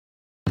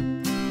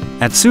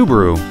At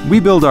Subaru, we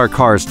build our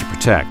cars to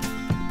protect,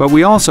 but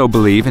we also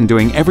believe in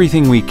doing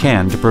everything we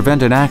can to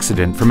prevent an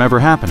accident from ever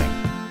happening.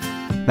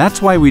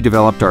 That's why we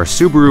developed our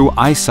Subaru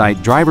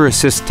EyeSight driver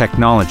assist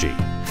technology.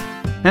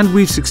 And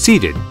we've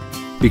succeeded,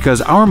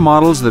 because our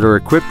models that are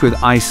equipped with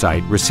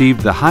EyeSight received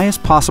the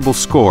highest possible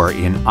score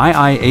in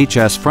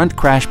IIHS front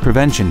crash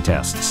prevention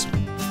tests.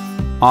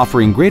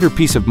 Offering greater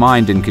peace of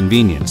mind and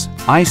convenience,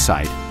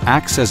 EyeSight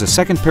acts as a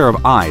second pair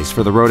of eyes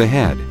for the road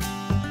ahead.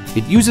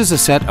 It uses a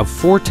set of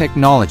 4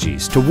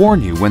 technologies to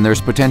warn you when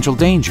there's potential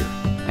danger,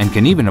 and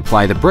can even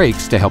apply the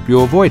brakes to help you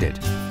avoid it.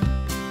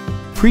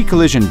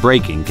 Pre-collision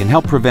braking can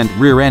help prevent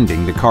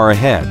rear-ending the car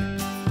ahead.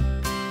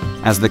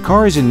 As the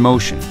car is in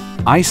motion,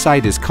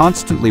 EyeSight is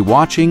constantly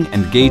watching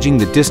and gauging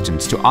the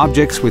distance to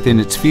objects within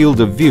its field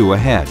of view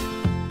ahead.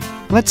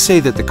 Let's say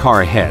that the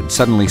car ahead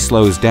suddenly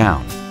slows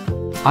down.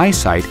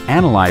 EyeSight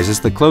analyzes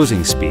the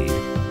closing speed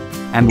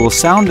and will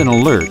sound an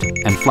alert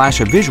and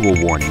flash a visual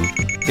warning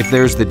if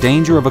there's the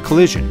danger of a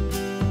collision.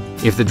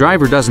 If the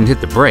driver doesn't hit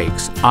the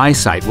brakes,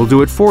 EyeSight will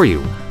do it for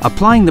you,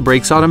 applying the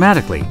brakes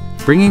automatically,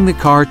 bringing the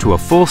car to a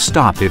full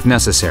stop if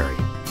necessary.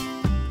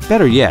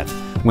 Better yet,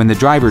 when the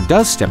driver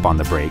does step on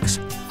the brakes,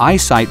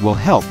 EyeSight will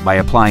help by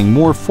applying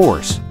more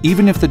force,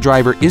 even if the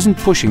driver isn't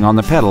pushing on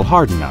the pedal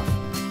hard enough.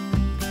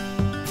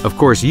 Of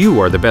course,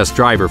 you are the best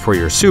driver for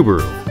your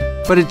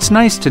Subaru, but it's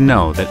nice to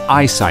know that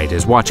EyeSight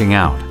is watching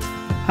out.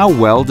 How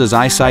well does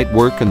EyeSight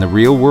work in the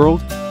real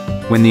world?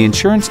 When the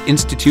Insurance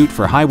Institute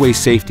for Highway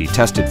Safety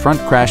tested front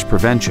crash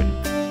prevention,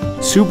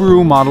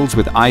 Subaru models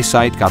with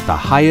EyeSight got the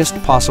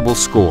highest possible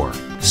score.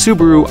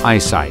 Subaru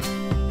EyeSight,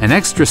 an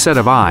extra set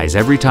of eyes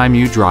every time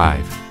you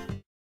drive.